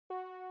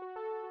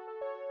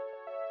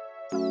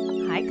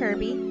Hi,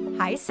 Kirby.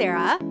 Hi,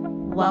 Sarah.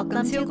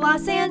 Welcome to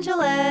Los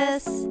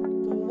Angeles.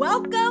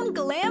 Welcome,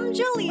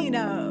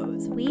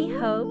 Glamgelinos. We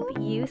hope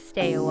you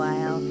stay a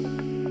while.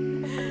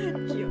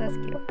 That's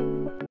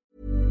cute.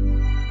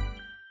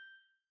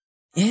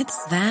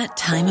 It's that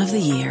time of the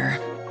year.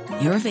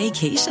 Your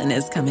vacation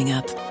is coming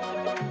up.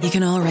 You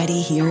can already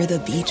hear the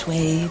beach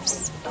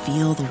waves,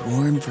 feel the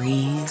warm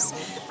breeze,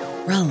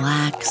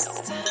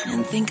 relax,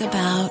 and think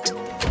about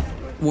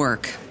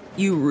work.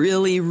 You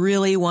really,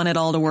 really want it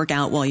all to work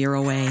out while you're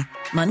away.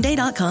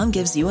 Monday.com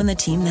gives you and the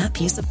team that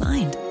peace of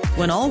mind.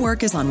 When all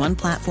work is on one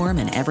platform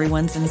and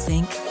everyone's in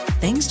sync,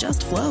 things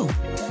just flow.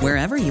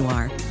 Wherever you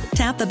are,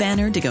 tap the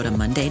banner to go to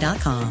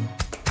Monday.com.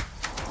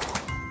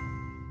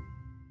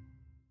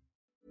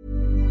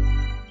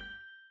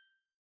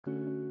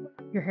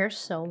 Your hair's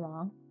so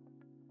long.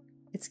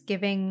 It's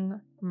giving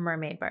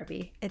Mermaid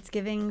Barbie. It's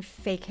giving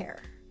fake hair,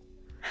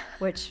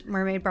 which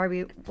Mermaid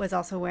Barbie was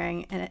also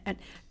wearing. And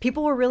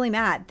people were really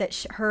mad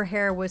that her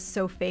hair was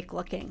so fake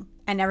looking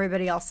and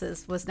everybody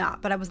else's was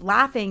not. But I was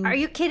laughing. Are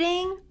you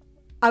kidding?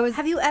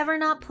 Have you ever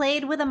not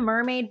played with a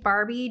Mermaid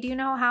Barbie? Do you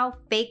know how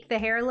fake the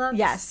hair looks?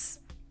 Yes,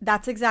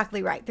 that's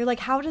exactly right. They're like,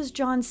 how does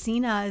John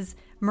Cena's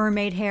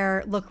mermaid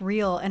hair look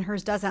real and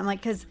hers doesn't? I'm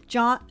like, because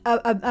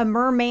a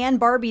merman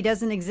Barbie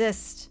doesn't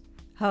exist,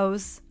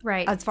 hose.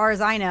 Right. As far as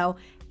I know.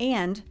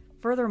 And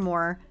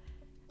furthermore,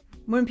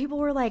 when people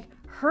were like,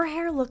 her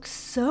hair looks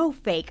so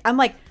fake, I'm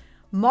like,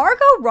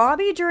 Margot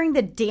Robbie during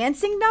the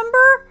dancing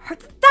number?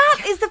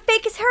 That is the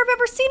fakest hair I've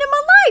ever seen in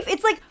my life.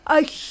 It's like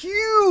a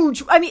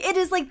huge, it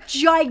is like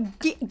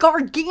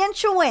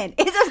gargantuan.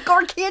 It's a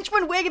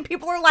gargantuan wig and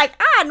people are like,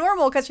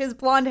 normal because she has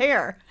blonde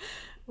hair.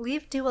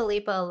 Leave Dua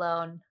Lipa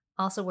alone.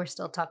 Also, we're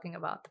still talking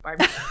about the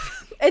Barbie.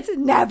 It's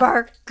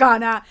never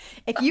gonna.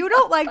 If you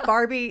don't like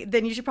Barbie,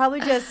 then you should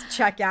probably just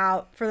check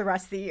out for the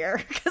rest of the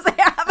year because I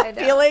have a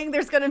feeling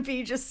there's going to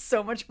be just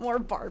so much more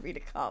Barbie to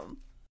come.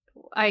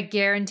 I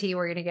guarantee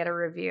we're going to get a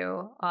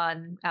review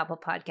on Apple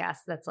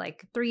Podcasts that's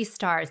like 3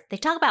 stars. They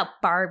talk about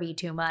Barbie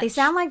too much. They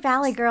sound like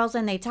Valley Girls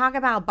and they talk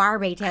about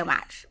Barbie too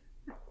much.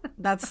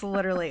 That's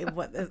literally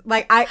what,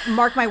 I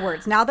mark my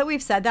words. Now that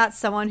we've said that,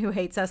 someone who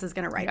hates us is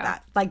going to write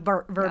that, like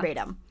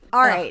verbatim. Yeah.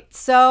 All right.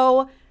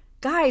 So,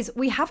 guys,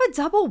 we have a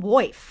double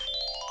wife.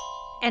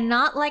 And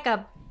not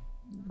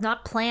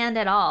planned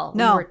at all.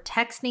 No. We were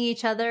texting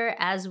each other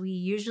as we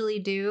usually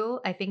do.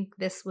 I think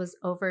this was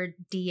over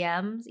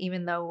DMs,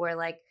 even though we're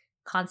like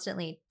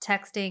constantly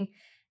texting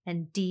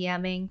and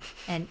DMing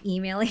and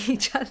emailing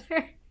each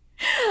other.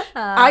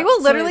 I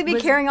will literally be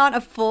carrying on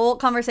a full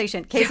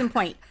conversation. Case in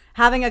point,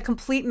 having a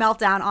complete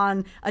meltdown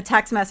on a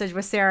text message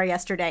with Sarah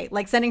yesterday,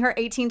 like sending her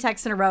 18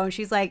 texts in a row. And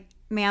she's like,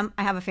 ma'am,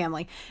 I have a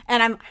family.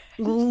 And I'm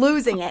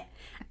losing it.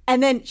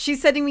 And then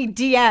she's sending me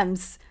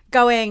DMs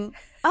going,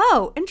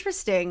 oh,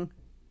 interesting.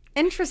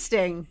 And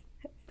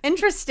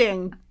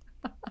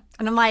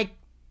I'm like,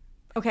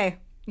 okay,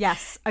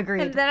 yes,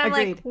 agreed. And then I'm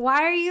like,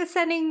 why are you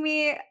sending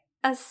me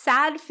a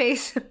sad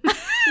face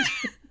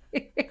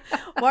emoji?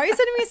 Why are you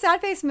sending me a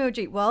sad face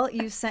emoji? Well,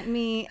 you sent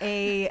me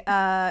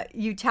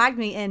you tagged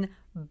me in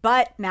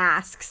butt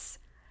masks.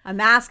 A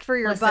mask for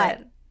your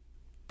butt.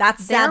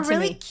 That's sad to me. They're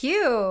really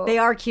cute. They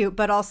are cute,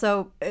 but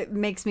also it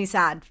makes me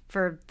sad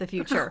for the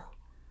future.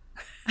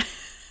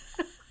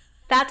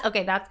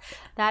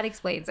 That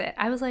explains it.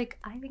 I was like,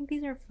 I think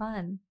these are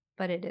fun,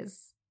 but it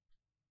is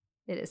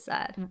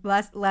sad.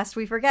 Lest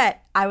we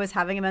forget, I was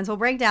having a mental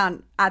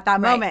breakdown at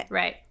that moment.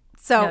 Right.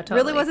 So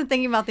really wasn't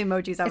thinking about the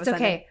emojis I was sending. It's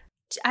okay.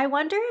 I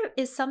wonder,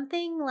 is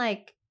something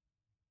like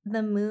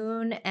the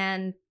moon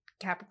and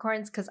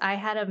Capricorns? Because I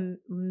had a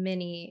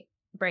mini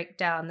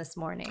breakdown this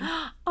morning.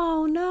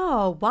 Oh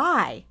no!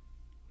 Why?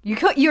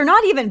 You're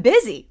not even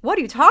busy. What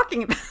are you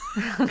talking about?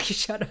 Okay,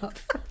 shut up.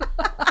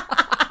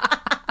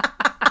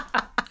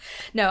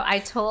 No, I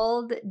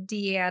told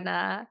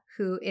Deanna,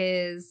 who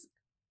is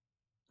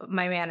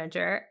my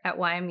manager at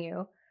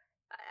YMU,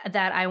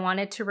 that I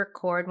wanted to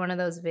record one of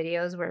those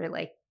videos where,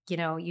 like,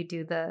 you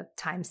do the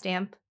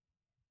timestamp,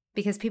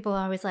 because people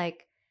are always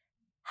like,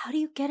 how do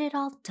you get it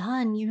all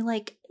done? You're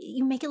like,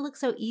 you make it look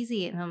so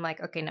easy. And I'm like,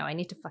 okay, no, I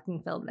need to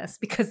fucking film this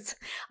because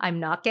I'm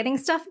not getting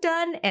stuff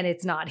done and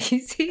it's not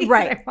easy.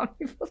 Right. I want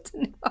people to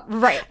know.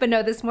 Right. But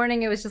no, this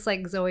morning it was just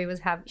like Zoe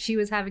was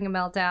having a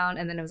meltdown.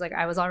 And then it was like,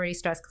 I was already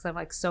stressed because I'm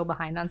like so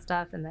behind on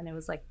stuff. And then it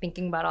was like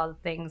thinking about all the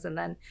things. And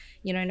then,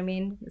 you know what I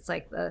mean? It's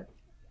like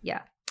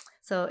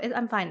So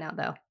I'm fine now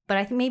though. But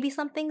I think maybe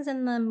something's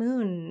in the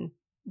moon.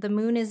 The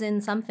moon is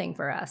in something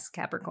for us,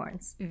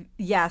 Capricorns.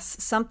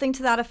 Yes, something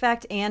to that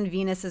effect. And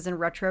Venus is in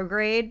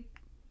retrograde.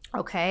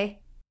 Okay.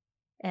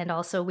 And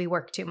also we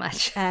work too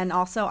much. And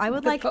also I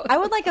would like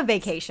a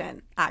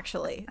vacation,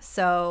 actually.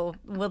 So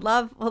would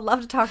love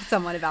to talk to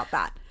someone about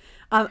that.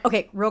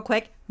 Okay, real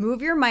quick,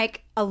 move your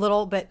mic a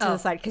little bit to the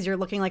side because you're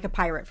looking like a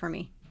pirate for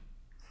me.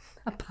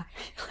 A pirate.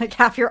 Like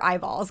half your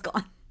eyeball is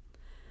gone.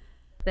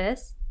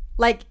 This?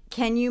 Like,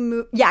 can you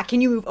move? Yeah,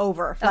 can you move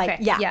over? Like,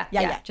 okay.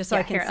 Yeah. Just so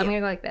I can see. I'm going to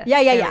go like this.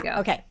 Yeah.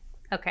 Okay.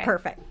 Okay.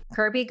 Perfect.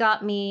 Kirby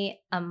got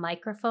me a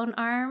microphone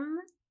arm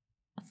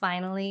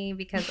finally,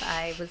 because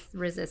I was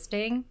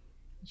resisting.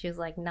 She was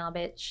like, nah,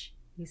 bitch,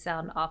 you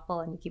sound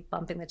awful and you keep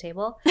bumping the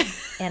table.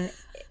 And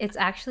it's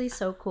actually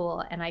so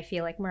cool. And I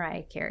feel like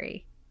Mariah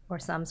Carey or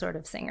some sort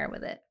of singer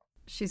with it.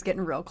 She's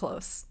getting real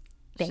close.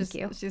 Thank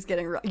you. She's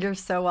getting real. You're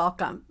so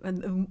welcome.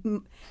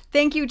 And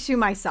thank you to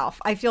myself.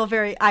 I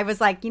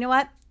was like, you know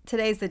what?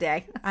 Today's the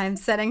day. I'm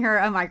setting her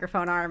a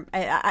microphone arm,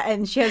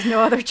 and she has no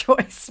other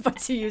choice but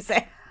to use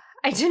it.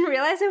 I didn't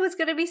realize it was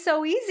going to be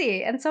so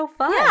easy and so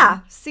fun.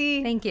 Yeah.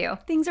 See, thank you.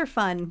 Things are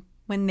fun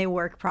when they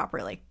work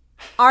properly.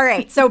 All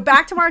right. So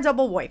back to our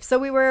double wife. So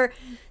we were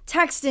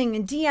texting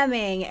and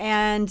DMing,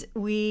 and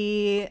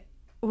we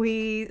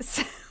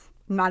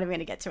I'm not even going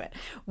to get to it.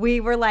 We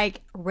were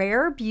like,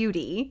 Rare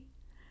Beauty,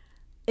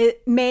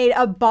 it made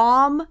a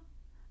bomb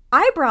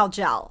eyebrow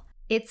gel.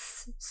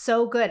 It's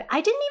so good.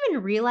 I didn't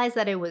even realize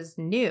that it was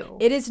new.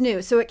 It is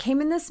new. So it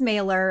came in this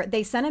mailer.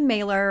 They sent a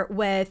mailer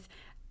with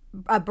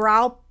a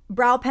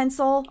brow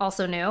pencil.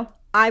 Also new.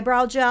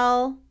 Eyebrow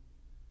gel.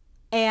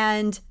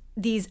 And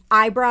these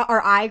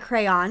eye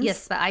crayons.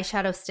 Yes, the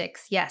eyeshadow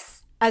sticks.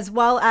 Yes. As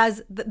well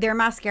as their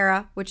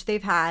mascara, which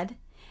they've had.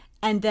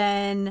 And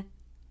then,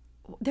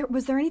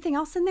 was there anything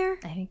else in there?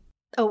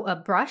 A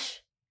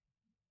brush?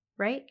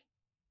 Right?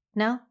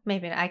 No?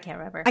 Maybe not. I can't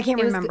remember. I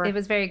can't remember. It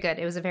was very good.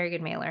 It was a very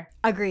good mailer.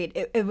 Agreed.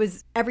 It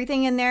was,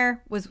 everything in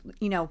there was,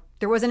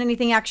 there wasn't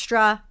anything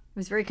extra. It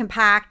was very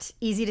compact,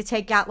 easy to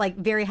take out, like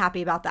very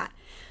happy about that.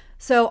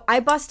 So I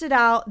busted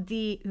out do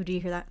you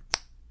hear that?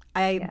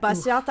 I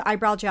busted out the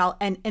eyebrow gel,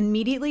 and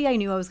immediately I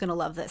knew I was going to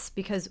love this,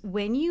 because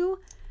when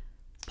you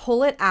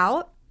pull it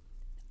out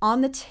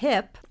on the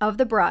tip of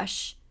the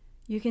brush,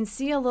 you can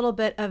see a little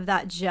bit of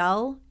that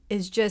gel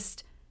is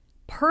just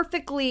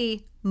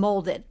perfectly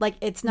molded. Like,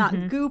 it's not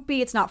goopy,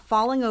 it's not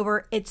falling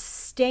over, it's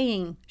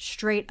staying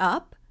straight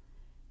up.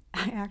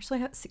 I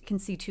actually can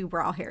see 2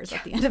 brow hairs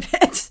at the end of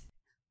it.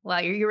 Wow,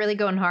 you're really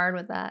going hard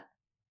with that.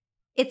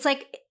 It's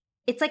like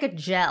a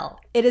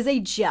gel. It is a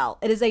gel.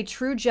 It is a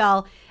true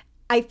gel.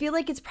 I feel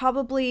like it's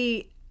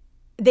probably,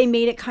 they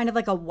made it kind of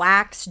like a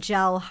wax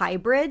gel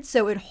hybrid.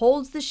 So it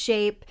holds the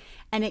shape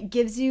and it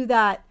gives you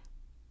that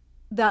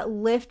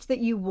lift that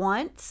you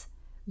want.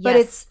 But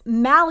it's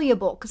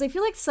malleable, because I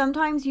feel like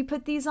sometimes you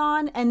put these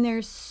on and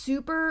they're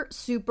super,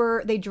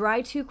 they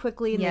dry too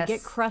quickly and they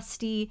get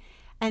crusty.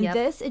 And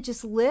this, it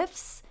just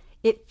lifts.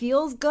 It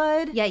feels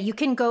good. Yeah, you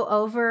can go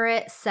over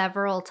it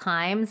several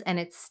times and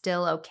it's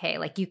still okay.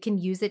 Like, you can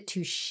use it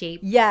to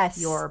shape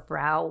your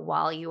brow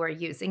while you are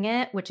using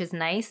it, which is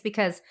nice,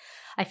 because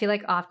I feel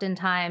like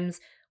oftentimes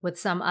with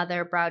some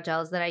other brow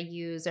gels that I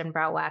use and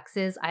brow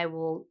waxes, I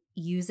will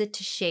use it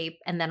to shape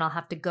and then I'll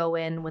have to go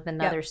in with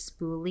another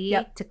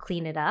spoolie to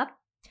clean it up.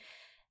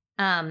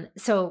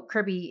 So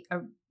Kirby,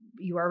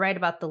 you are right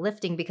about the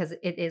lifting, because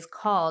it is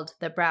called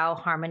the Brow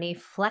Harmony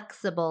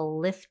Flexible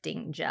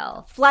Lifting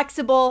Gel.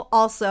 Flexible,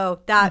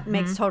 also, that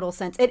makes total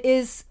sense. It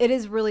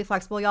is really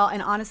flexible, y'all.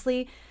 And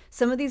honestly,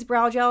 some of these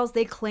brow gels,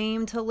 they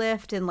claim to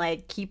lift and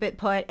like keep it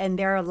put, and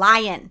they're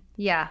lying.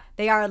 Yeah.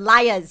 They are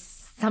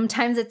liars.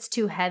 Sometimes it's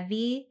too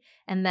heavy,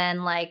 and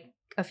then like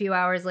a few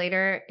hours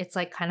later, it's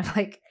like kind of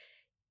like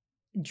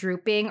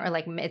drooping, or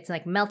like it's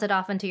like melted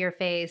off into your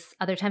face.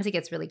 Other times it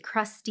gets really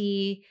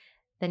crusty.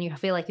 Then you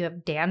feel like you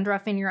have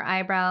dandruff in your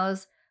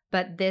eyebrows.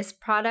 But this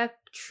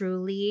product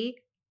truly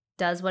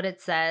does what it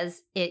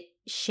says. It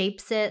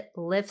shapes it,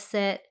 lifts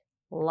it,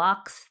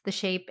 locks the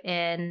shape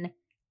in,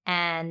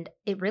 and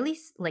it really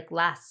like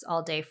lasts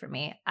all day for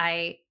me.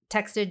 I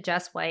texted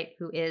Jess White,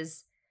 who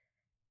is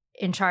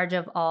in charge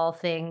of all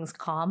things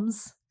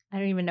comms. I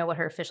don't even know what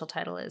her official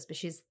title is, but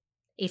she's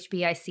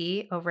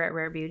HBIC over at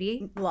Rare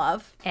Beauty.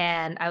 Love.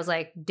 And I was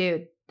like,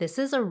 dude, this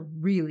is a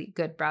really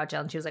good brow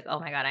gel. And she was like, oh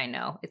my God, I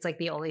know. It's like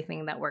the only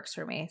thing that works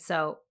for me.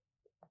 So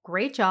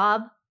great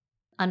job.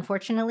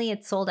 Unfortunately,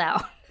 it's sold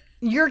out.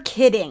 You're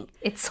kidding.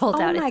 It's sold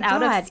out. It's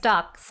out of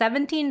stock.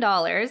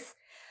 $17.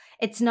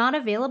 It's not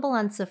available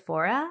on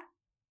Sephora.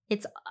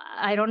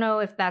 I don't know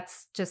if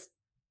that's just,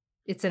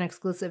 it's an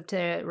exclusive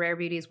to Rare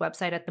Beauty's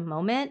website at the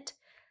moment.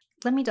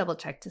 Let me double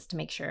check just to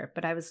make sure,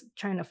 but I was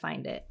trying to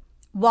find it.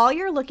 While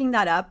you're looking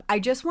that up, I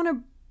just want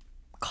to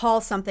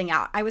call something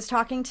out. I was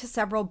talking to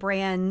several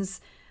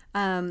brands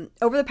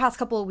over the past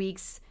couple of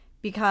weeks,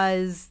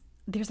 because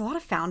there's a lot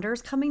of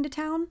founders coming to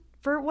town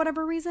for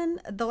whatever reason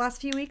the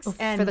last few weeks.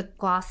 And for the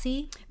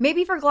glossy?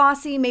 Maybe for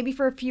glossy, maybe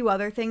for a few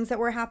other things that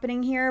were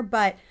happening here.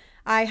 But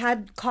I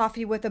had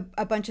coffee with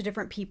a bunch of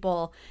different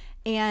people,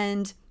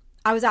 and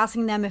I was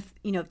asking them if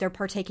they're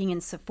partaking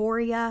in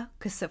Sephora,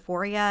 because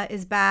Sephora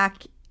is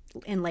back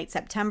in late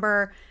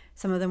September.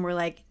 Some of them were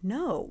like,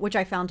 no, which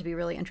I found to be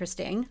really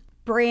interesting.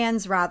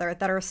 Brands, rather,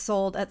 that are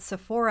sold at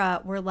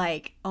Sephora were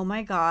like, oh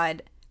my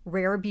God,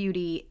 Rare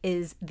Beauty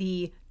is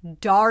the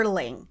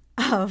darling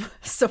of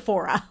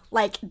Sephora.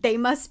 Like, they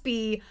must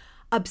be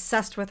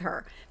obsessed with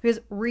her. Because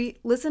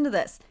listen to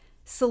this.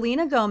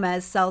 Selena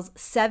Gomez sells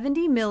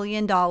 $70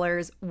 million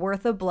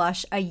worth of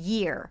blush a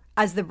year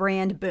as the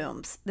brand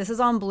booms. This is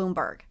on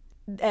Bloomberg.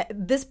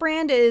 This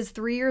brand is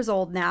 3 years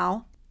old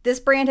now. This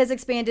brand has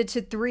expanded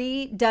to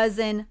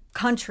 36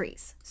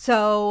 countries.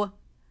 So,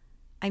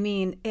 I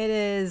mean, it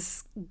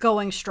is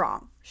going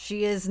strong.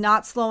 She is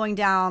not slowing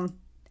down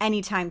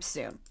anytime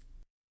soon.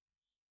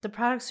 The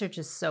products are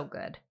just so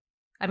good.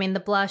 I mean, the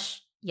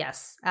blush,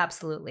 yes,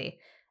 absolutely.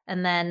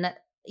 And then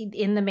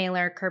in the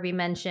mailer, Kirby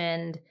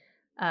mentioned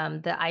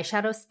the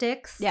eyeshadow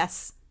sticks.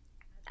 Yes.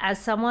 As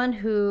someone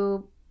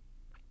who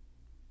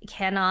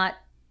cannot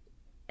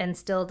and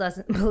still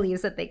doesn't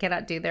believes that they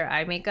cannot do their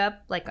eye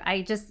makeup, like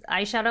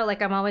eyeshadow,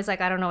 like I'm always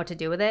like, I don't know what to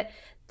do with it.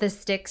 The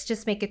sticks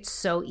just make it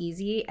so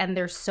easy, and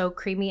they're so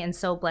creamy and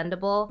so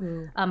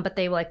blendable. But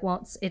they like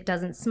won't, it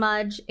doesn't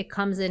smudge. It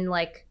comes in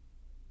like,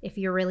 if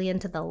you're really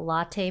into the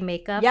latte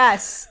makeup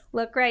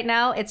look right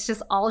now, it's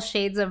just all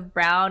shades of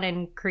brown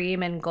and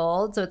cream and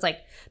gold. So it's like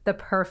the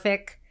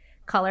perfect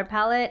color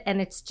palette,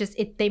 and it's just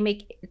they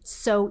make it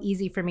so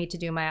easy for me to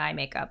do my eye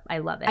makeup. I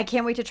love it. I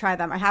can't wait to try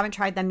them. I haven't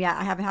tried them yet.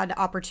 I haven't had the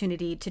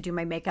opportunity to do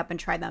my makeup and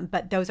try them,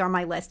 but those are on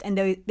my list, and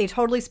they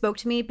totally spoke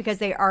to me because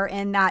they are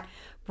in that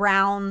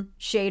brown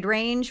shade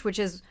range, which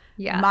is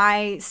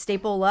my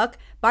staple look.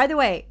 By the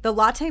way, the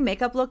latte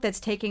makeup look that's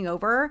taking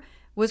over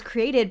was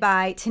created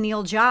by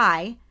Tennille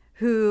Jai,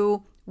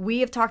 who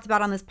we have talked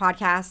about on this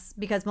podcast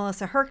because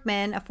Melissa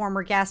Herkman, a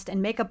former guest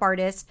and makeup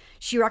artist,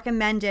 she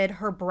recommended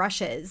her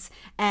brushes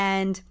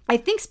and I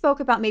think spoke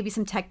about maybe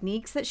some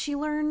techniques that she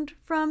learned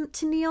from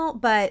Tennille,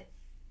 but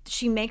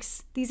she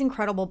makes these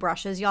incredible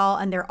brushes, y'all,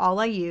 and they're all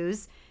I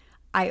use.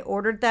 I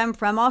ordered them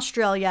from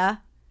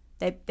Australia.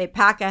 They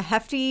pack a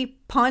hefty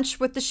punch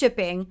with the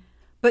shipping,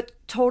 but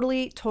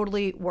totally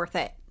worth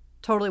it.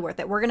 Totally worth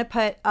it. We're going to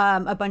put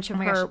a bunch of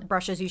her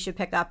brushes you should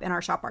pick up in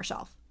our Shop Our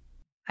Shelf.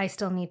 I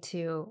still need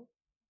to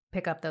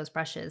pick up those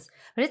brushes.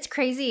 But it's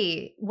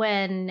crazy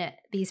when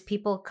these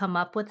people come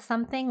up with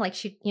something like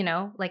she, you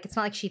know, like it's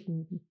not like she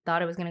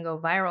thought it was going to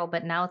go viral,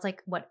 but now it's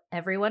like what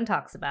everyone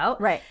talks about.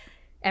 Right.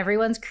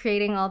 Everyone's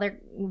creating all their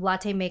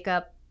latte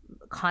makeup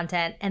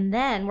content. And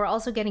then we're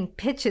also getting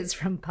pitches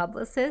from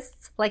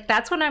publicists. Like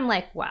that's when I'm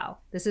like, wow,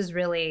 it's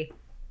really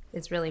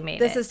made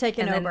this it. Is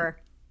taken over.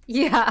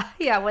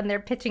 Yeah, when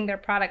they're pitching their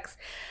products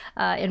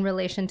in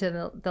relation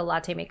to the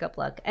latte makeup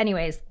look.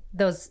 Anyways,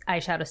 those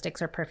eyeshadow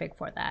sticks are perfect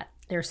for that.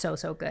 They're so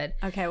good.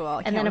 Okay, well,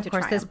 I can't and then wait of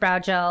course this them. brow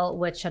gel,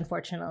 which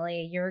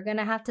unfortunately you're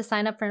gonna have to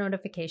sign up for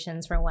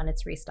notifications for when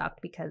it's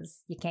restocked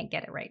because you can't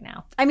get it right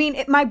now. I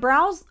mean, my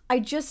brows, I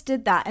just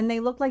did that and they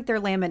look like they're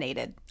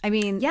laminated. I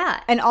mean,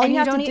 yeah, and all you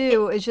have to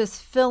do is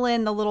just fill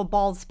in the little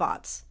bald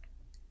spots.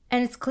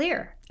 And it's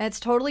clear.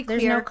 It's totally clear.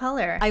 There's no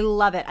color. I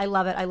love it. I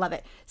love it. I love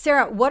it.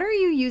 Sarah, what are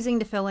you using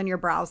to fill in your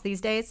brows these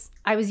days?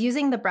 I was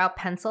using the brow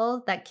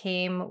pencil that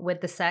came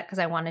with the set because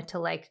I wanted to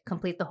like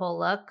complete the whole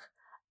look.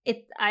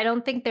 I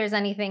don't think there's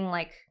anything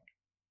like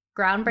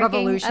groundbreaking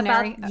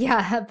revolutionary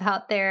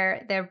about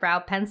their brow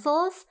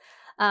pencils,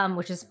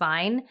 which is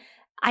fine.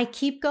 I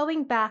keep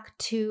going back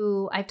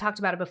to, I've talked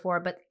about it before,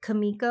 but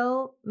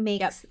Kamiko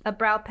makes a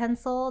brow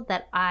pencil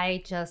that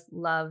I just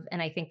love.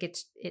 And I think it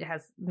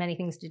has many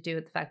things to do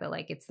with the fact that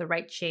like it's the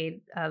right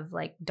shade of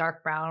like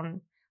dark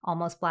brown,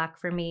 almost black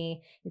for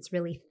me. It's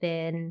really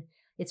thin.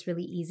 It's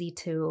really easy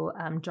to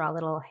draw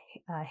little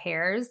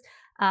hairs.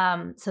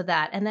 So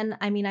that, and then,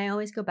 I mean, I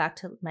always go back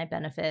to my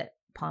Benefit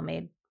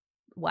pomade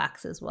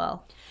wax as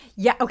well.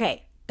 Yeah.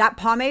 Okay. That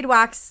pomade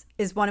wax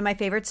is one of my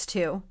favorites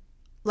too.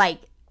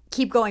 Like,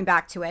 keep going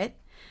back to it.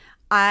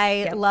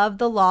 I love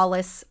the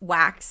Lawless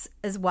wax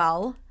as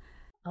well.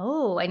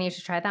 Oh, I need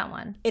to try that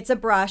one. It's a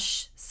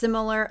brush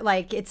similar,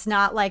 like it's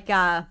not like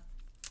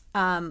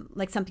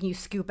like something you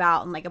scoop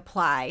out and like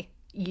apply.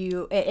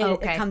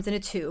 It comes in a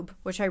tube,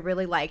 which I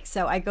really like.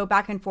 So I go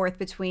back and forth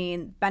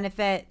between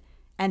Benefit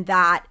and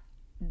that.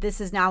 This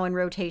is now in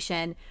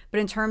rotation. But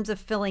in terms of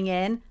filling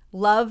in,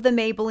 love the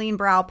Maybelline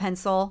brow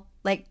pencil.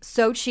 Like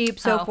so cheap,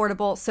 so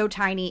affordable, so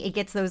tiny. It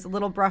gets those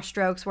little brush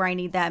strokes where I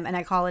need them and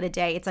I call it a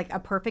day. It's like a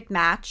perfect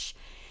match.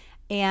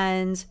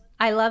 And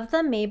I love the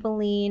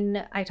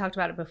Maybelline, I talked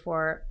about it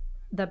before,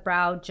 the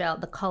brow gel,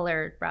 the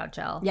colored brow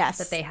gel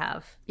that they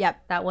have.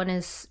 Yep. That one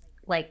is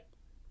like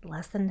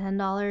less than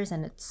 $10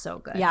 and it's so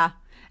good. Yeah.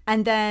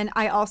 And then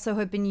I also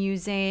have been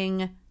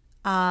using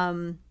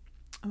oh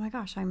my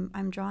gosh,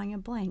 I'm drawing a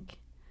blank.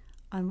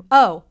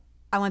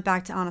 I went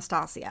back to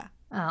Anastasia.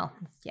 Oh,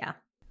 yeah.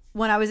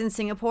 When I was in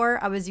Singapore,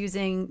 I was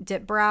using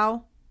Dip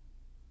Brow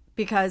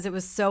because it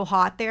was so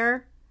hot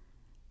there.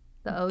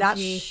 The OG. That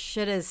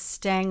shit is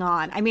staying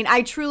on. I mean,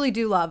 I truly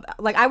do love,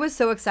 like, I was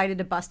so excited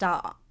to bust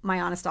out my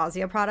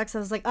Anastasia products. I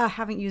was like, oh, I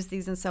haven't used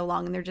these in so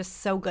long, and they're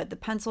just so good. The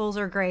pencils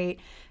are great.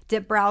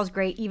 Dip Brow is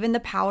great. Even the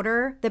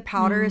powder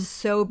is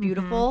so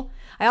beautiful.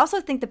 Mm-hmm. I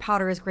also think the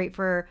powder is great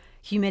for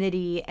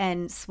humidity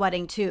and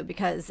sweating too,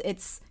 because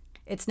it's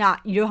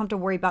not, you don't have to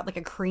worry about like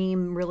a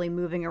cream really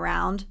moving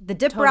around. The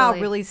Dip Brow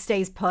really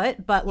stays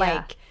put, but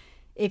like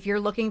if you're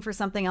looking for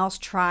something else,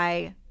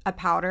 try a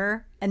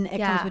powder, and it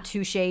comes with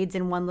 2 shades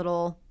in one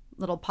little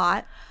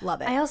pot.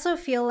 Love it. I also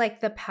feel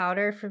like the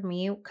powder for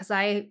me, because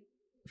I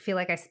feel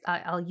like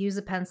I'll use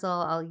a pencil,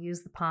 I'll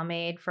use the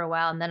pomade for a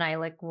while, and then I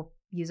like will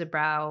use a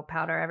brow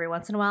powder every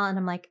once in a while. And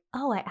I'm like,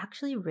 oh, I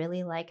actually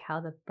really like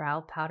how the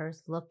brow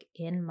powders look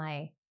in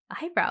my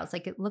eyebrows.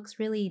 Like it looks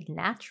really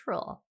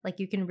natural. Like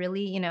you can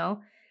really,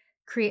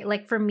 create,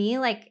 like for me,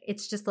 like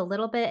it's just a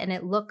little bit and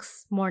it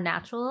looks more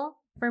natural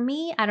for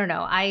me. I don't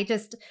know. I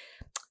just,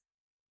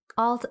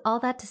 all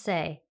that to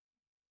say,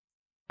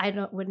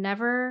 would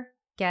never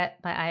get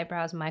my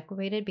eyebrows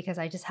microbladed because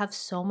I just have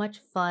so much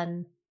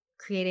fun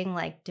creating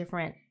like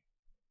different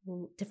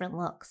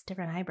looks,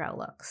 different eyebrow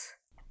looks.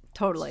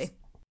 Totally.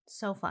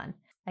 So fun.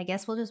 I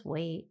guess we'll just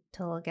wait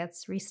till it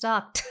gets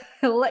restocked.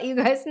 I'll let you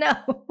guys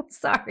know.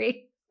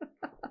 Sorry.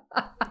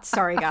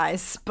 Sorry,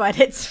 guys, but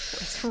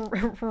it's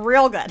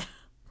real good.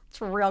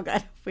 It's real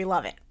good. We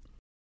love it.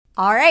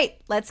 All right,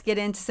 let's get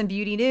into some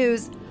beauty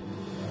news.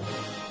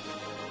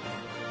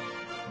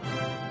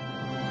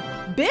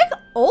 Big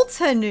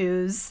Ulta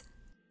news.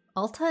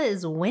 Ulta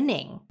is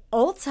winning.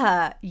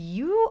 Ulta,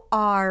 you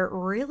are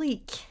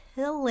really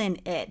killing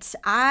it.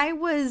 I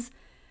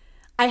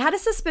had a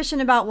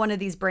suspicion about one of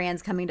these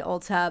brands coming to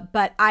Ulta,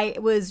 but I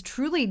was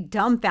truly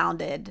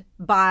dumbfounded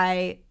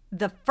by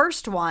the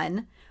first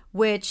one,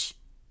 which,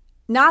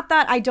 not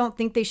that I don't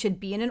think they should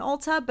be in an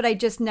Ulta, but I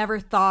just never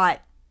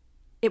thought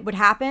it would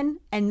happen.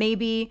 And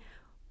maybe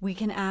we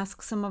can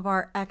ask some of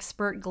our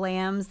expert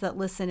glams that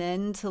listen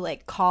in to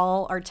like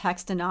call or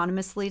text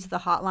anonymously to the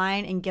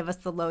hotline and give us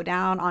the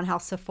lowdown on how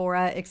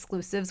Sephora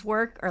exclusives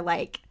work, or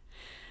like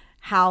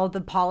how the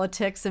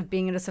politics of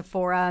being at a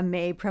Sephora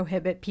may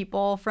prohibit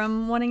people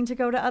from wanting to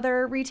go to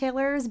other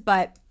retailers.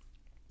 But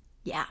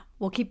yeah,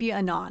 we'll keep you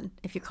anon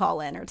if you call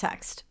in or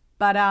text.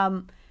 But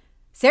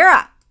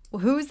Sarah,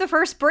 who's the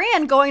first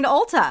brand going to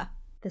Ulta?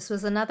 This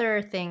was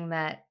another thing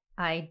that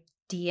I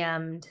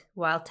DM'd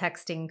while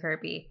texting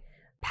Kirby.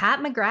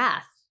 Pat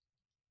McGrath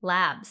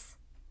Labs.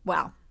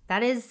 Wow.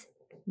 That is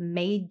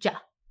major.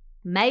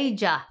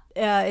 Major.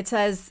 It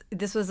says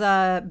this was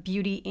a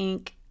Beauty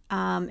Inc.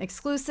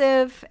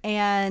 Exclusive,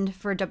 and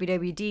for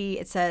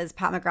WWD it says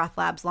Pat McGrath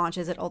Labs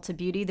launches at Ulta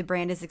Beauty. The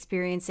brand is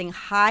experiencing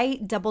high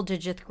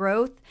double-digit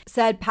growth,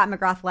 said Pat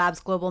McGrath Labs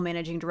global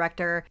managing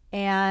director,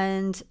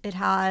 and it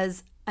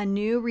has a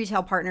new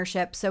retail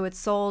partnership, so it's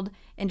sold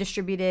and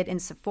distributed in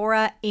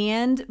Sephora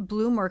and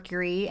Blue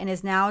Mercury, and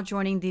is now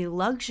joining the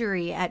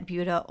luxury at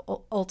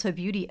Ulta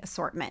Beauty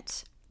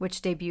assortment,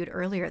 which debuted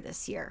earlier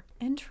this year.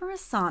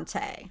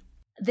 Interessante.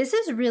 This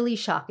is really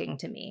shocking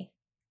to me.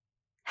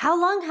 How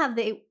long have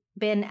they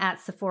been at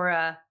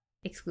Sephora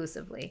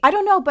exclusively? I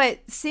don't know, but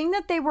seeing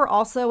that they were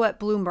also at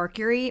Blue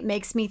Mercury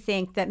makes me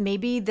think that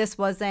maybe this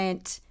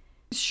wasn't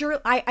sure.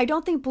 I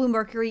don't think Blue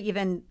Mercury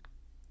even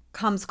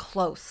comes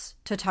close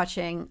to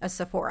touching a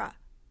Sephora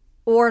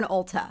or an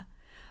Ulta.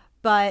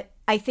 But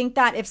I think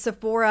that if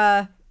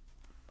Sephora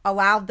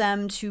allowed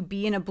them to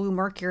be in a Blue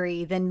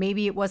Mercury, then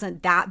maybe it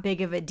wasn't that big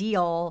of a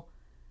deal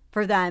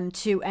for them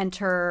to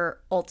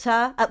enter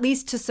Ulta, at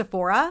least to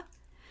Sephora.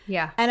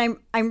 Yeah. And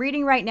I'm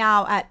reading right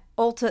now at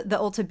Ulta, the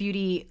Ulta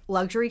Beauty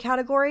luxury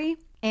category,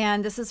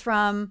 and this is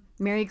from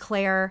Mary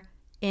Claire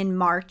in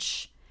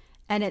March,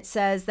 and it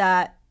says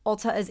that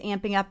Ulta is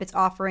amping up its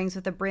offerings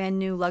with a brand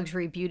new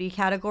luxury beauty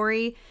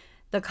category.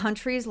 The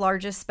country's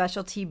largest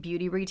specialty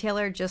beauty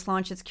retailer just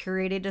launched its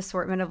curated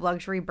assortment of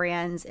luxury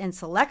brands in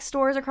select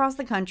stores across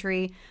the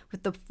country,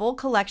 with the full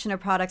collection of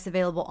products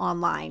available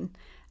online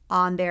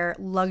on their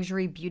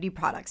luxury beauty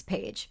products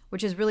page,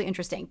 which is really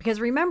interesting because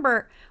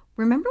remember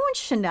when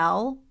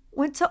Chanel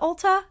went to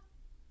Ulta?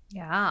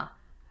 Yeah.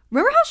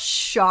 Remember how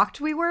shocked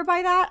we were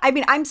by that? I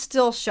mean, I'm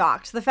still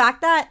shocked. The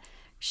fact that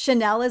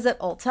Chanel is at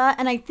Ulta,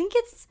 and I think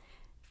it's,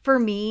 for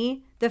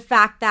me, the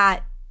fact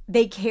that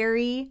they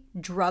carry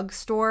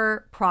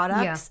drugstore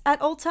products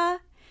at Ulta.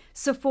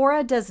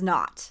 Sephora does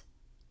not,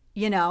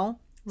 Right.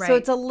 So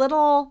it's a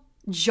little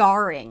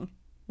jarring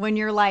when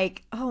you're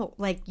like, oh,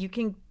 like you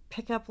can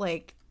pick up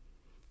like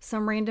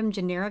some random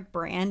generic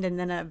brand and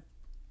then a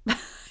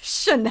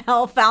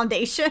Chanel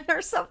foundation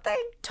or something.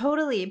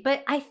 Totally.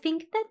 But I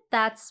think that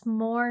that's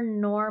more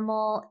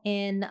normal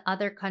in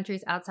other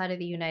countries outside of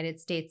the United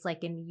States,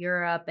 like in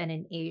Europe and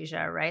in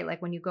Asia, right?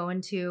 Like when you go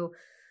into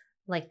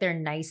like their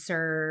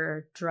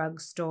nicer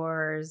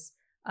drugstores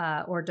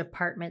or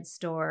department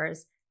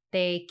stores,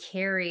 they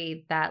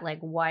carry that like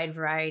wide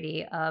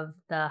variety of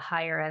the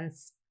higher end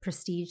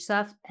prestige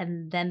stuff.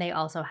 And then they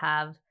also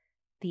have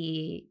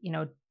the,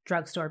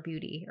 drugstore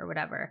beauty or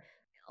whatever.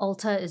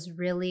 Ulta is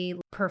really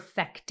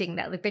perfecting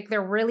that. Like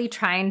they're really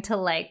trying to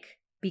like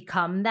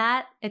become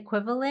that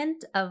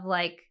equivalent of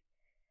like,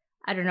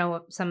 I don't know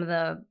what some of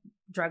the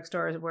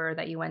drugstores were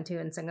that you went to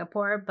in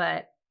Singapore,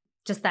 but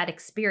just that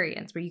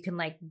experience where you can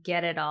like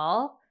get it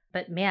all.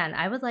 But man,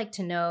 I would like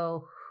to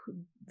know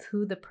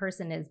who the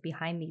person is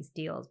behind these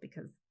deals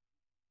because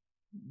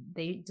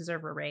they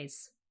deserve a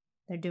raise.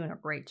 They're doing a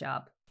great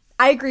job.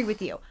 I agree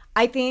with you.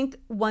 I think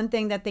one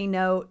thing that they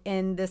note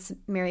in this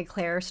Mary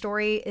Claire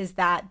story is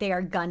that they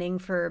are gunning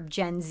for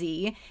Gen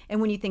Z.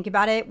 And when you think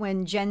about it,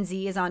 when Gen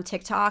Z is on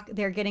TikTok,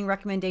 they're getting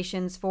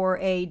recommendations for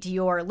a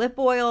Dior lip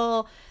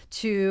oil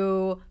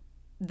to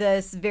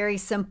this very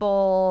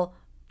simple,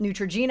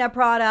 Neutrogena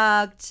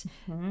product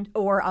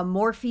or a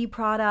Morphe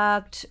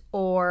product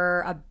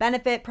or a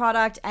Benefit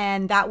product.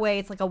 And that way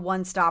it's like a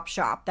one-stop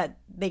shop that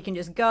they can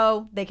just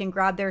go, they can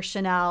grab their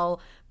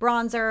Chanel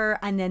bronzer,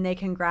 and then they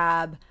can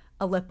grab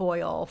a lip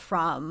oil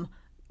from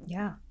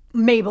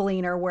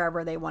Maybelline or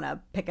wherever they want to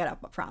pick it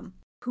up from.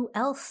 Who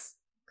else,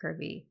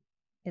 Kirby,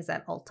 is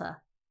at Ulta?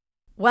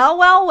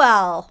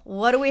 Well.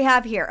 What do we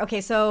have here?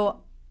 Okay,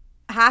 so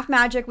Half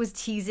Magic was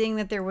teasing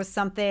that there was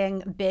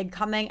something big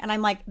coming, and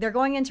I'm like, they're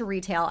going into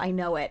retail. I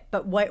know it,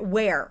 but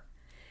where?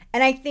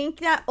 And I think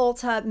that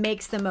Ulta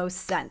makes the most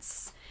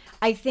sense.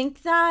 I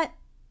think that,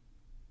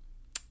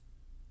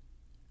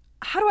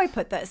 how do I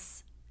put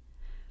this?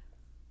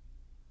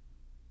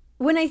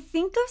 When I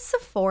think of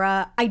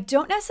Sephora, I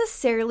don't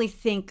necessarily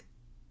think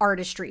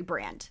artistry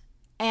brand.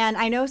 And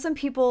I know some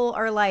people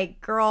are like,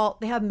 girl,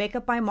 they have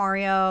Makeup by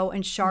Mario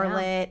and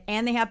Charlotte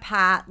and they have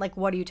Pat. Like,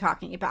 what are you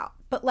talking about?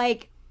 But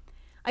like,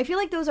 I feel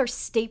like those are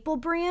staple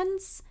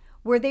brands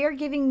where they are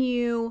giving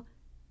you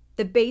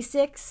the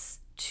basics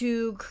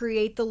to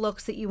create the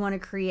looks that you want to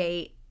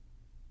create,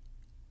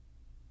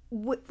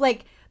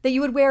 like that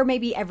you would wear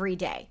maybe every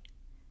day.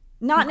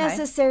 Not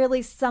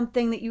necessarily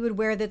something that you would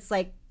wear that's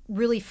like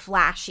really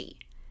flashy.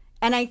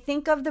 And I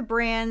think of the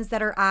brands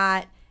that are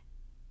at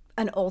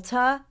an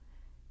Ulta,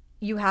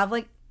 you have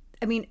like,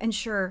 I mean, and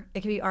sure,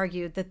 it can be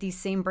argued that these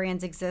same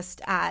brands exist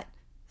at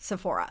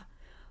Sephora.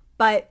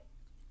 But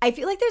I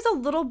feel like there's a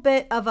little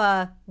bit of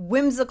a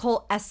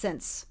whimsical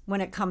essence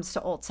when it comes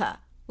to Ulta.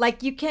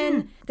 Like you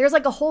can, there's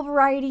like a whole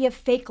variety of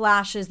fake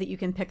lashes that you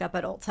can pick up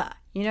at Ulta.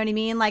 You know what I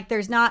mean? Like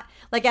there's not,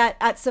 like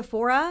at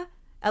Sephora,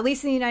 at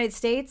least in the United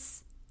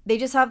States, they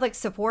just have like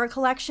Sephora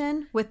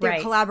collection with their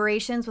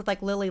collaborations with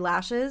like Lily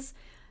Lashes.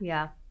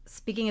 Yeah.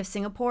 Speaking of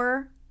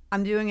Singapore,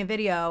 I'm doing a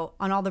video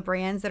on all the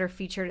brands that are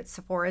featured at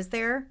Sephora's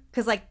there.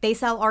 Because like they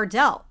sell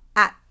Ardell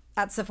at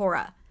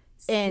Sephora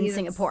in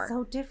Singapore.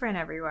 So different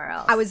everywhere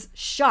else. I was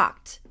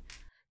shocked.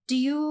 Do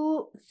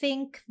you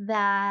think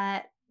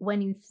that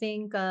when you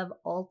think of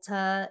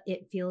Ulta,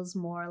 it feels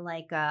more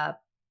like a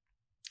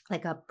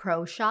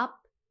pro shop?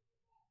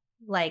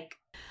 Like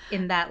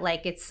in that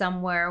like it's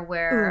somewhere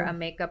where a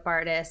makeup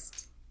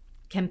artist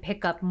can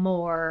pick up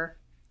more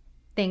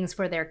things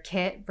for their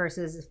kit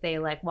versus if they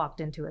like walked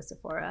into a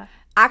Sephora?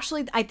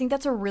 Actually, I think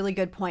that's a really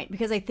good point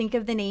because I think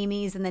of the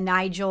Namies and the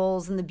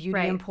Nigels and the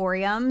Beauty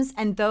Emporiums,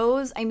 and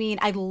those, I mean,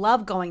 I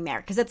love going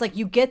there because it's like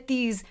you get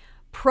these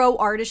pro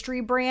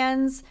artistry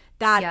brands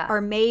that are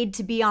made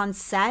to be on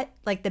set,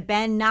 like the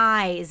Ben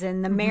Nyes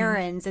and the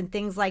Marins and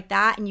things like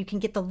that, and you can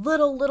get the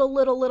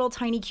little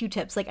tiny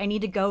Q-tips. Like I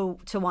need to go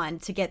to one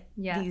to get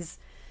these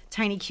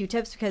tiny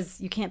Q-tips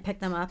because you can't pick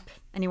them up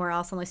anywhere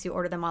else unless you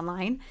order them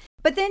online.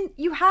 But then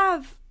you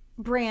have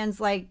brands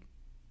like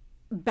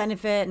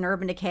Benefit and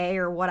Urban Decay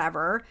or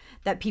whatever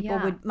that people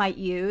might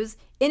use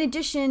in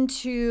addition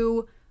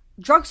to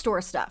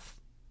drugstore stuff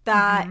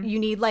that you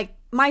need, like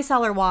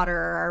micellar water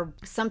or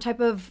some type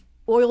of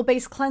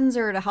oil-based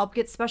cleanser to help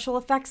get special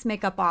effects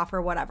makeup off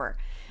or whatever.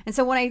 And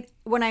so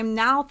when I'm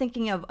now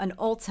thinking of an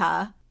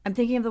Ulta, I'm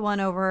thinking of the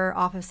one over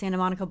off of Santa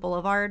Monica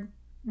Boulevard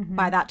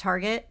by that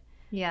Target.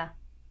 Yeah.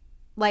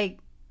 Like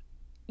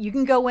you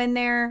can go in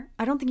there.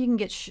 I don't think you can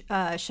get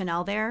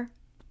Chanel there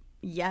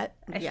yet.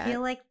 I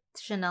feel like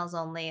Chanel's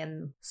only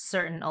in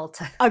certain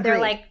Ulta. Agreed. They're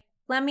like,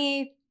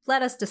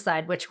 let us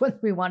decide which one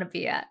we want to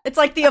be at. It's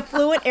like the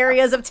affluent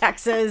areas of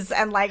Texas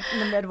and like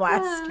the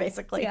Midwest,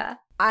 basically. Yeah.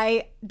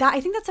 I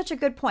think that's such a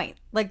good point,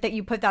 like that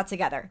you put that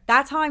together.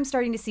 That's how I'm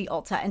starting to see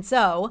Ulta. And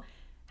so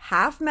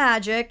Half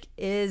Magic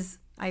is,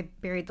 I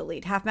buried the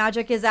lead. Half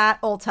Magic is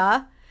at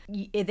Ulta.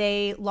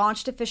 They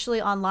launched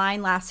officially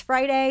online last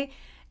Friday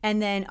and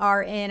then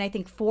are in, I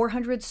think,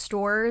 400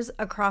 stores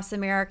across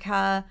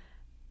America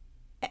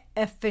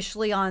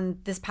officially on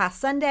this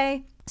past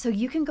Sunday. So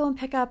you can go and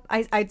pick up,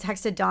 I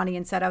texted Donnie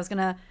and said I was going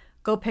to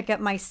go pick up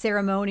my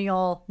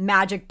ceremonial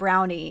magic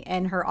brownie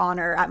in her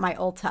honor at my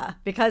Ulta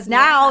because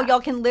now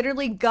y'all can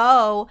literally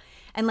go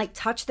and like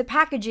touch the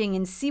packaging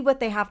and see what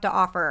they have to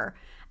offer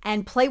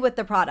and play with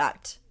the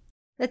product.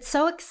 That's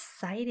so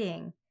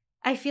exciting.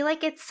 I feel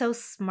like it's so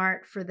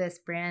smart for this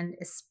brand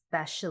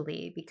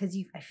especially because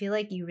I feel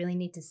like you really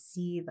need to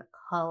see the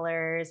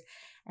colors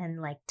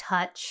and like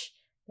touch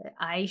the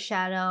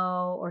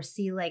eyeshadow or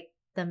see like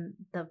the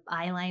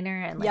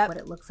eyeliner and like what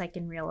it looks like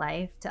in real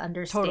life to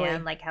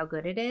understand like how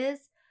good it is.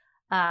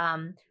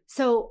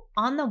 So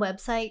on the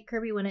website,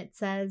 Kirby, when it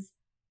says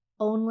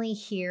only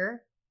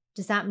here,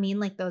 does that mean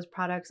like those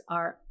products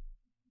are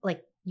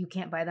like you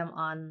can't buy them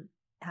on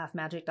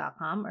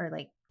halfmagic.com or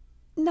like?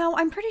 No,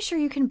 I'm pretty sure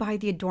you can buy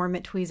the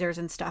adornment tweezers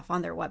and stuff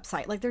on their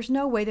website. Like there's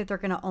no way that they're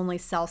going to only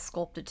sell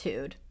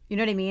Sculptitude. You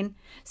know what I mean?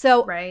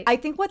 So I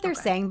think what they're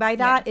saying by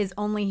that is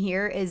only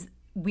here is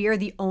we are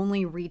the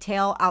only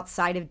retail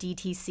outside of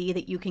DTC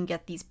that you can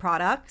get these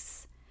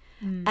products.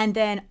 And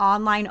then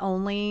online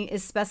only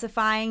is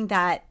specifying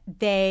that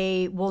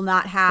they will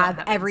not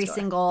have every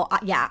single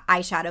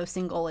eyeshadow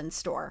single in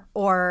store.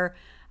 Or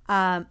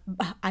I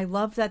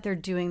love that they're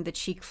doing the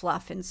cheek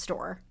fluff in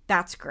store.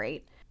 That's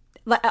great.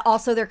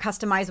 Also, their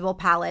customizable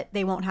palette,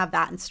 they won't have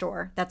that in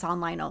store. That's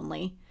online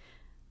only.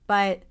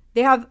 But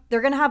they're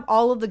going to have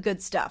all of the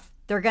good stuff.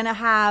 They're going to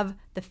have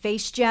the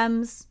face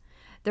gems.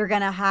 They're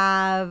going to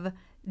have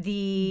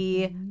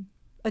the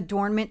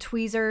adornment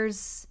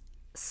tweezers,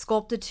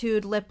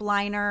 Sculptitude lip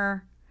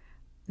liner,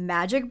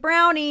 Magic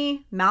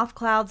Brownie, Mouth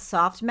Cloud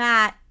Soft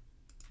Matte.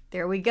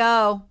 There we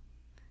go.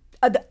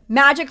 The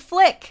Magic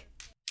Flick.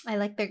 I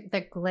like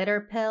the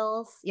glitter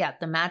pills. Yeah,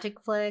 the Magic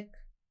Flick.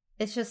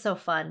 It's just so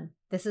fun.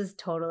 This is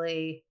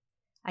totally,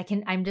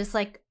 I'm just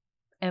like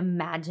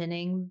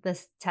imagining the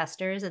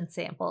testers and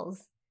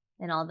samples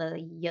and all the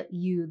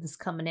youths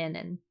coming in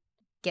and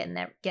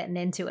getting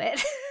into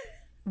it.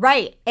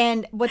 Right.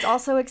 And what's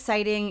also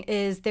exciting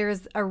is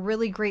there's a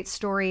really great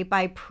story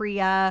by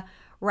Priya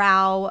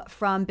Rao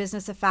from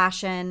Business of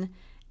Fashion.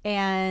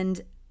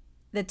 And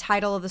the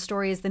title of the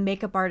story is The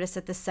Makeup Artist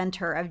at the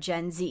Center of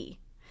Gen Z.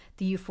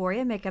 The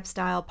euphoria makeup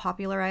style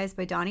popularized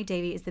by Donnie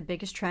Davy is the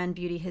biggest trend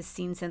beauty has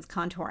seen since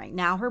contouring.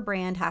 Now her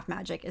brand, Half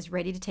Magic, is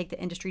ready to take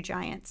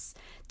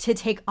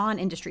on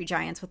industry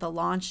giants with a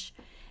launch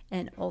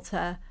in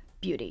Ulta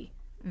Beauty.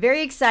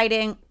 Very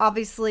exciting.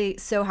 Obviously,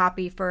 so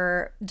happy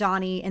for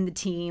Donnie and the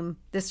team.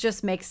 This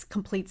just makes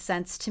complete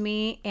sense to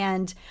me.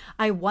 And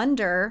I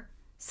wonder,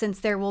 since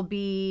there will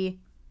be,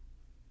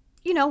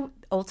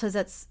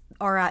 Ultas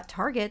are at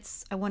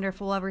Targets, I wonder if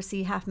we'll ever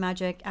see Half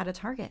Magic at a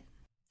Target.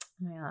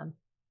 Man,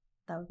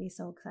 that would be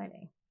so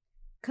exciting.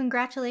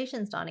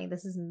 Congratulations, Donnie.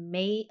 This is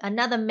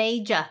another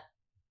major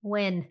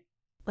win.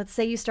 Let's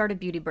say you start a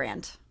beauty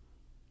brand.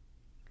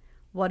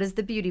 What is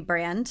the beauty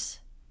brand?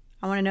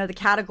 I want to know the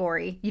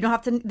category. You don't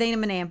have to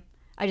name a name.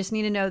 I just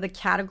need to know the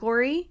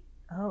category.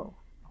 Oh,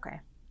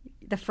 okay.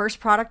 The first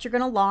product you're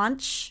going to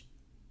launch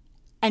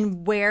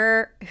and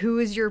who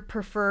is your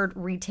preferred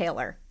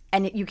retailer.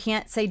 And you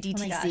can't say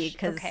DTC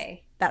because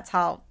that's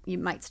how you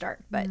might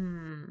start. But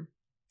I'm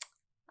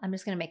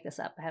just going to make this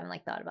up. I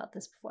haven't thought about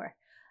this before.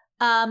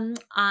 I'm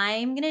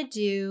going to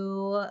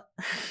do,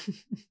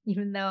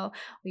 even though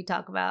we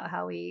talk about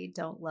how we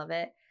don't love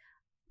it,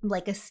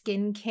 like a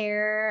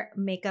skincare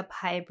makeup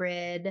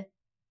hybrid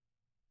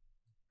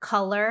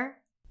color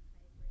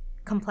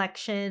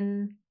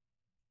complexion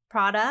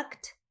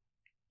product.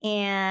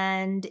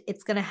 And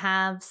it's going to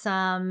have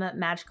some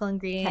magical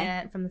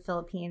ingredient from the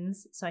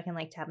Philippines so I can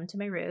tap into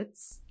my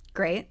roots.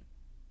 Great.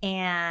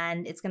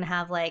 And it's going to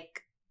have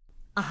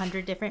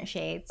 100 different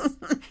shades.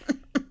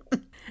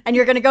 And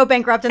you're going to go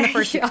bankrupt in the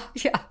first year.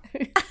 Yeah.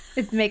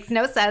 It makes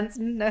no sense.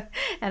 And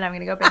I'm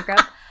going to go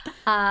bankrupt.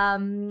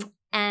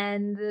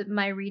 And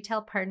my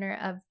retail partner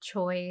of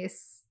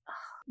choice,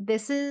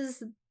 this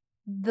is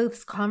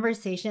this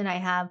conversation I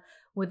have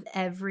with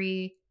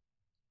every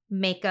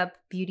makeup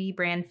beauty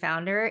brand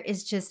founder,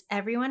 is just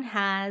everyone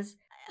has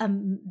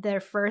their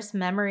first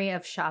memory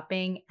of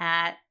shopping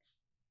at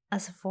a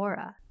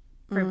Sephora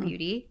for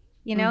beauty,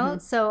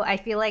 So I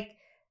feel like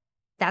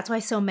that's why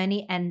so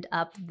many end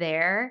up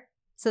there.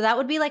 So that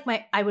would be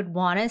I would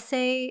want to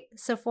say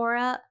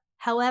Sephora.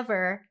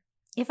 However,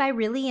 if I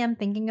really am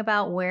thinking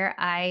about where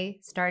I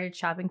started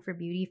shopping for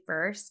beauty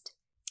first,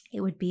 it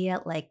would be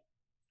at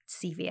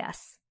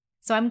CVS.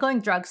 So I'm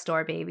going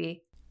drugstore,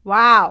 baby.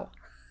 Wow.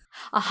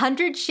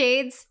 100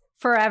 shades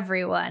for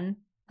everyone,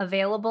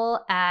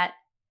 available at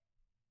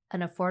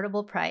an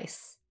affordable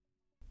price.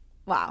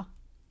 Wow.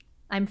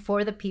 I'm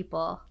for the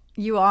people.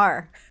 You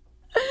are.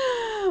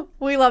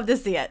 We love to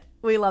see it.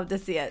 We love to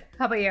see it.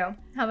 How about you?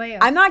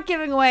 I'm not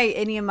giving away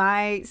any of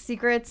my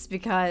secrets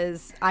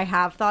because I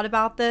have thought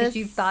about this.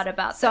 You've thought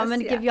about this. So I'm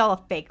going to give y'all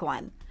a fake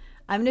one.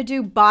 I'm going to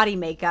do body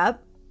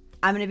makeup.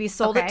 I'm going to be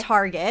sold at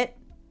Target.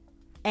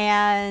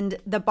 And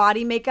the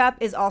body makeup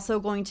is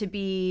also going to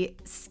be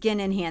skin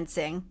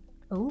enhancing.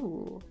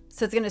 Ooh.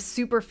 So it's going to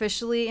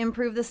superficially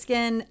improve the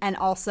skin and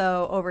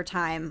also over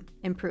time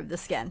improve the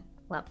skin.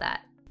 Love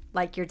that.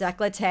 Like your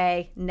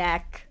décolleté,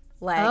 neck,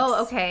 legs.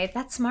 Oh, okay.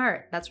 That's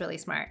smart. That's really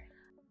smart.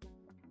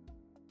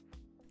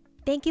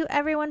 Thank you,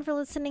 everyone, for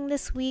listening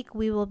this week.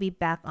 We will be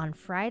back on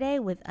Friday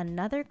with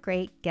another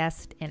great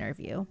guest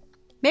interview.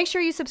 Make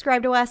sure you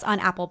subscribe to us on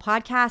Apple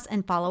Podcasts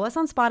and follow us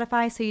on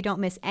Spotify so you don't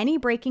miss any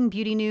breaking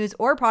beauty news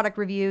or product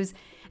reviews.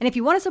 And if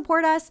you want to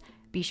support us,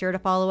 be sure to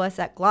follow us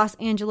at Los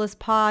Angeles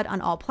Pod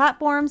on all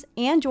platforms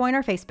and join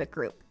our Facebook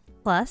group.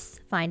 Plus,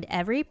 find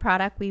every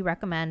product we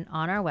recommend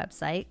on our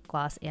website,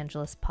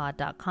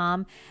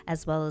 losangeleспod.com,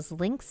 as well as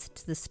links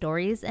to the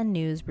stories and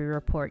news we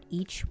report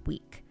each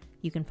week.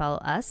 You can follow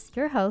us,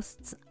 your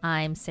hosts.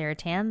 I'm Sarah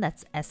Tan,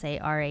 that's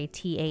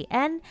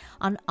Saratan,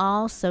 on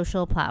all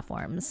social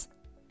platforms.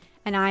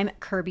 And I'm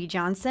Kirby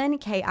Johnson,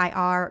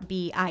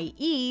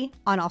 Kirbie,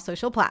 on all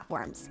social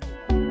platforms.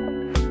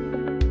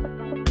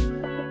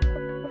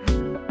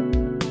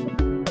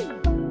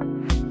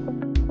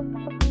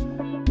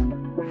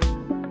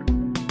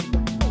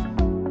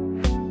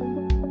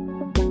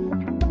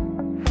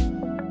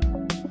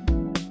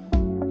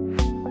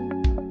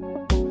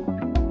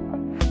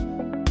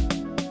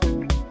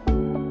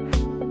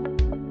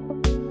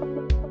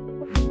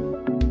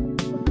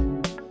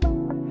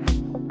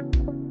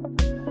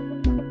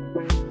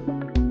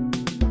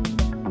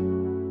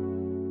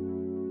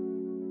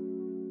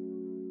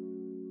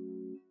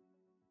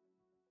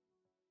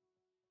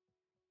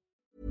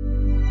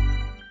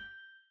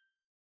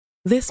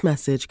 This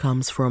message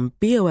comes from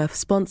BOF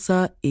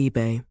sponsor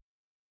eBay.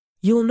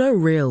 You'll know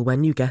real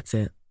when you get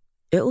it.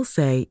 It'll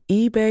say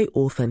eBay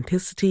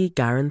Authenticity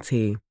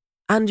Guarantee.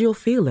 And you'll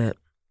feel it.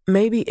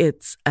 Maybe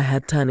it's a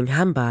head-turning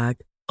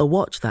handbag, a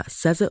watch that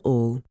says it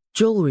all,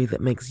 jewelry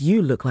that makes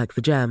you look like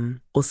the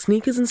gem, or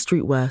sneakers and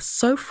streetwear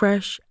so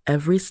fresh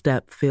every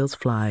step feels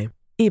fly.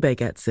 eBay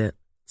gets it.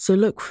 So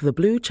look for the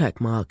blue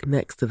check mark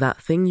next to that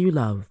thing you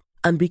love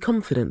and be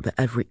confident that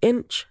every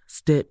inch,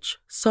 stitch,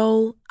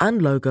 sole,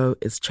 and logo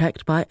is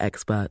checked by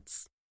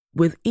experts.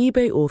 With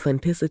eBay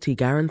Authenticity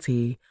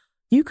Guarantee,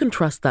 you can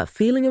trust that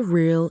feeling of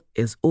real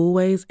is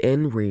always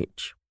in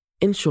reach.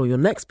 Ensure your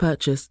next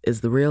purchase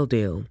is the real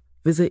deal.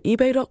 Visit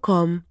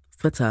ebay.com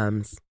for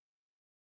terms.